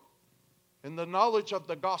secure in the knowledge of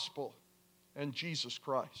the gospel and Jesus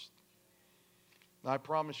Christ. Now, I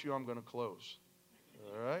promise you I'm going to close.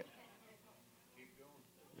 All right?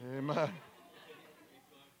 Amen.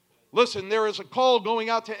 Listen, there is a call going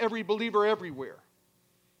out to every believer everywhere.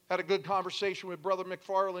 Had a good conversation with Brother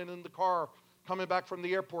McFarland in the car coming back from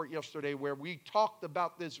the airport yesterday, where we talked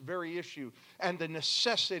about this very issue and the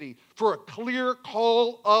necessity for a clear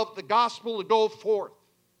call of the gospel to go forth.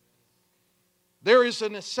 There is a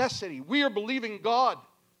necessity. We are believing God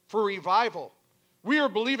for revival. We are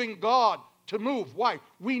believing God to move. Why?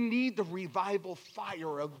 We need the revival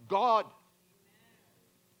fire of God.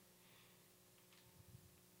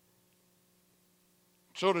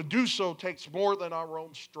 So to do so takes more than our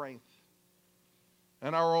own strength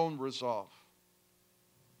and our own resolve.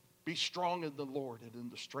 Be strong in the Lord and in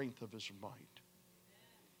the strength of his might.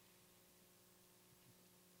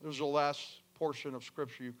 There's the last portion of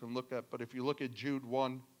Scripture you can look at, but if you look at Jude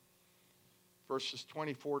 1, verses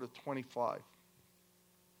 24 to 25.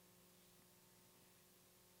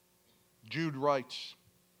 Jude writes,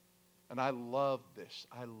 and I love this.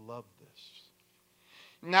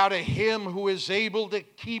 Now to him who is able to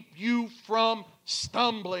keep you from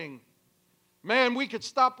stumbling. Man, we could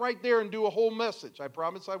stop right there and do a whole message. I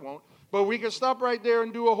promise I won't. But we could stop right there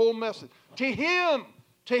and do a whole message. To him,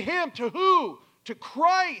 to who? To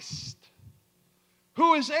Christ,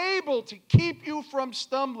 who is able to keep you from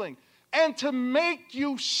stumbling and to make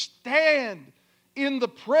you stand in the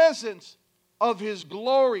presence of his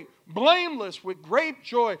glory, blameless with great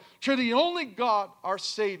joy, to the only God, our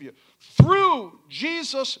Savior. Through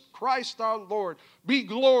Jesus Christ our Lord, be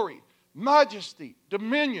glory, majesty,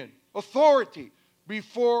 dominion, authority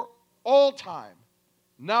before all time,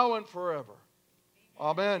 now and forever.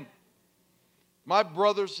 Amen. My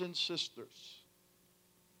brothers and sisters,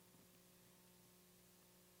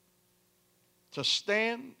 to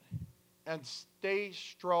stand and stay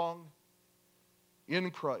strong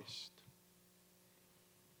in Christ,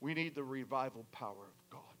 we need the revival power of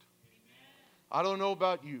God. I don't know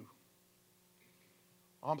about you.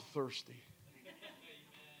 I'm thirsty.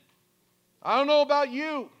 I don't know about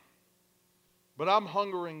you, but I'm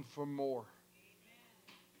hungering for more.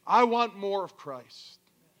 I want more of Christ.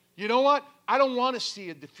 You know what? I don't want to see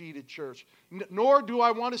a defeated church, nor do I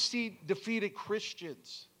want to see defeated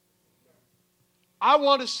Christians. I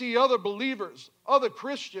want to see other believers, other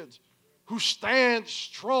Christians, who stand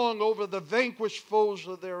strong over the vanquished foes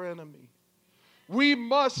of their enemy. We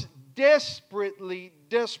must desperately,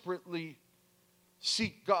 desperately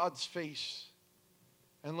seek God's face.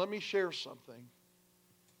 And let me share something.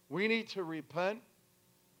 We need to repent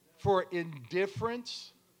for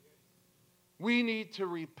indifference. We need to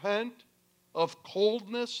repent of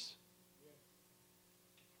coldness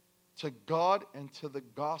to God and to the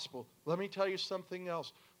gospel. Let me tell you something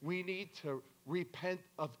else. We need to repent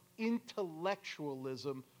of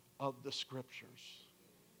intellectualism of the scriptures.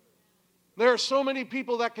 There are so many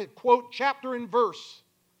people that could quote chapter and verse,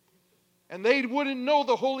 and they wouldn't know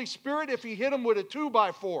the Holy Spirit if he hit them with a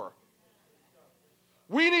 2x4.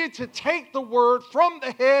 We need to take the word from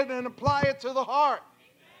the head and apply it to the heart.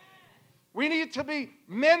 We need to be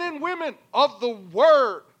men and women of the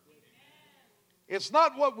word. It's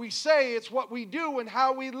not what we say, it's what we do and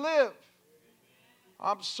how we live.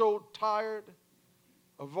 I'm so tired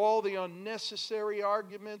of all the unnecessary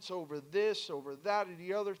arguments over this, over that, and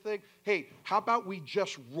the other thing. Hey, how about we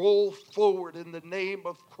just roll forward in the name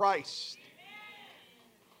of Christ?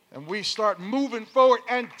 And we start moving forward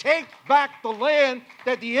and take back the land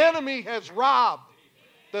that the enemy has robbed.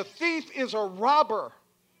 The thief is a robber.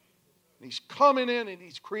 He's coming in and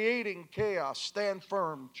he's creating chaos. Stand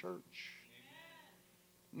firm, church.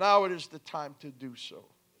 Now it is the time to do so.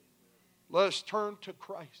 Let us turn to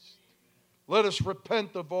Christ. Let us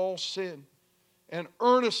repent of all sin and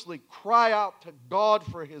earnestly cry out to God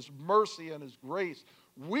for his mercy and his grace.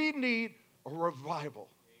 We need a revival.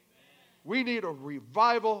 We need a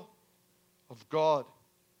revival of God.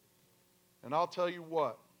 And I'll tell you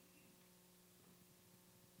what,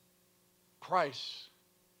 Christ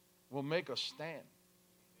will make us stand.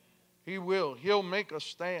 He will. He'll make us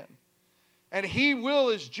stand. And he will,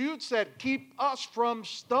 as Jude said, keep us from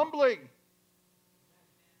stumbling.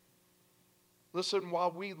 Listen,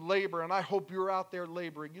 while we labor, and I hope you're out there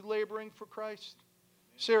laboring. You laboring for Christ?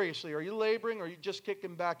 Seriously, are you laboring or are you just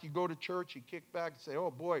kicking back? You go to church, you kick back and say,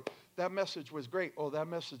 oh boy, that message was great. Oh, that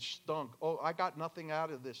message stunk. Oh, I got nothing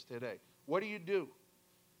out of this today. What do?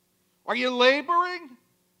 Are you laboring?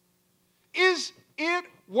 Is it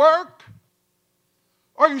work?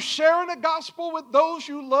 Are you sharing the gospel with those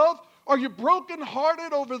you love? Are you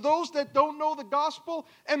brokenhearted over those that don't know the gospel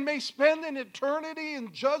and may spend an eternity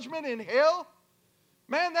in judgment in hell?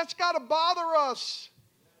 Man, that's got to bother us.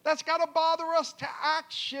 That's got to bother us to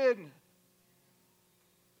action.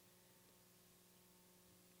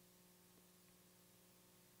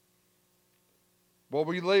 While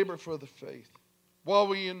we labor for the faith, while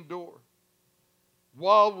we endure,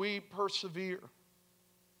 while we persevere,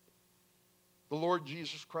 the Lord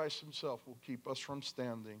Jesus Christ himself will keep us from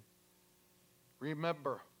standing.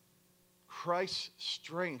 Remember, Christ's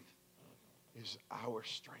strength is our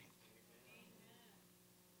strength.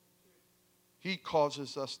 He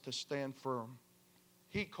causes us to stand firm.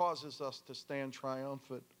 He causes us to stand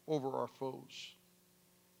triumphant over our foes.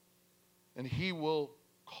 And he will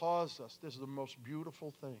cause us, this is the most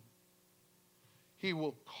beautiful thing, he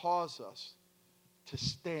will cause us to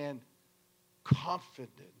stand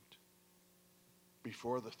confident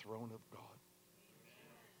before the throne of God.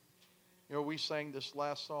 You know, we sang this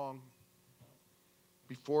last song,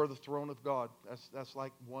 Before the Throne of God. That's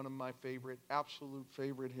like one of my favorite, absolute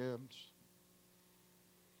favorite hymns.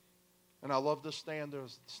 And I love the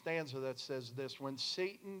stanza that says this: when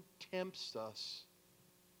Satan tempts us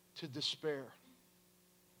to despair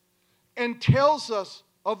and tells us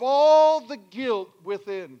of all the guilt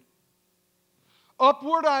within,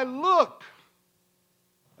 upward I look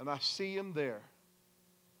and I see him there,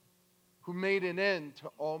 who made an end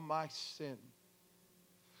to all my sin.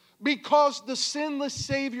 Because the sinless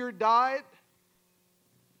Savior died,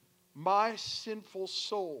 my sinful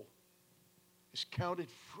soul is counted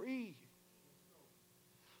free.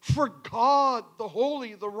 For God, the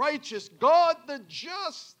holy, the righteous, God, the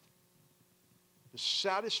just, is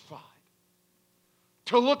satisfied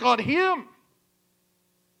to look on Him,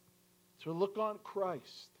 to look on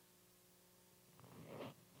Christ,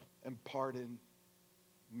 and pardon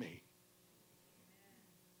me.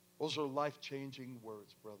 Those are life-changing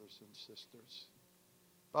words, brothers and sisters.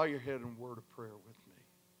 Bow your head in a word of prayer with me.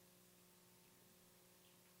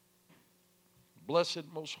 Blessed,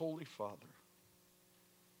 most holy Father,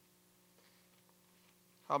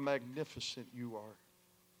 how magnificent you are.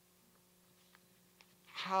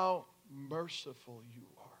 How merciful you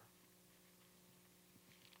are.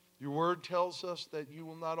 Your word tells us that you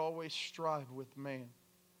will not always strive with man.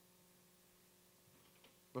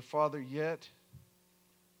 But Father, yet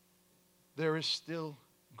there is still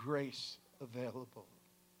grace available.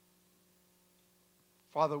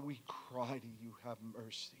 Father, we cry to you, have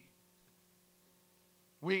mercy.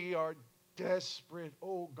 We are desperate,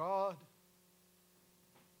 oh God.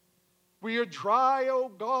 We are dry, oh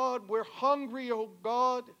God. We're hungry, oh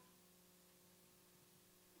God.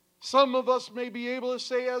 Some of us may be able to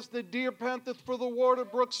say, as the deer panteth for the water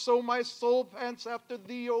brooks, so my soul pants after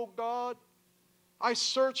thee, O God. I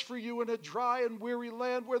search for you in a dry and weary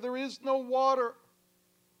land where there is no water.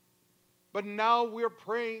 But now we're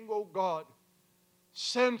praying, O God,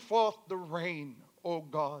 send forth the rain, O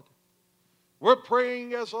God. We're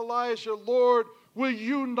praying as Elijah, Lord, will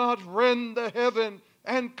you not rend the heaven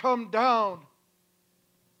and come down?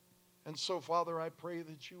 And so, Father, I pray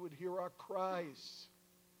that you would hear our cries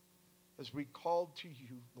as we call to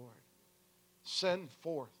you, Lord. Send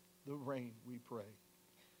forth the rain, we pray.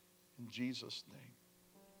 In Jesus'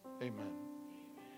 name, amen.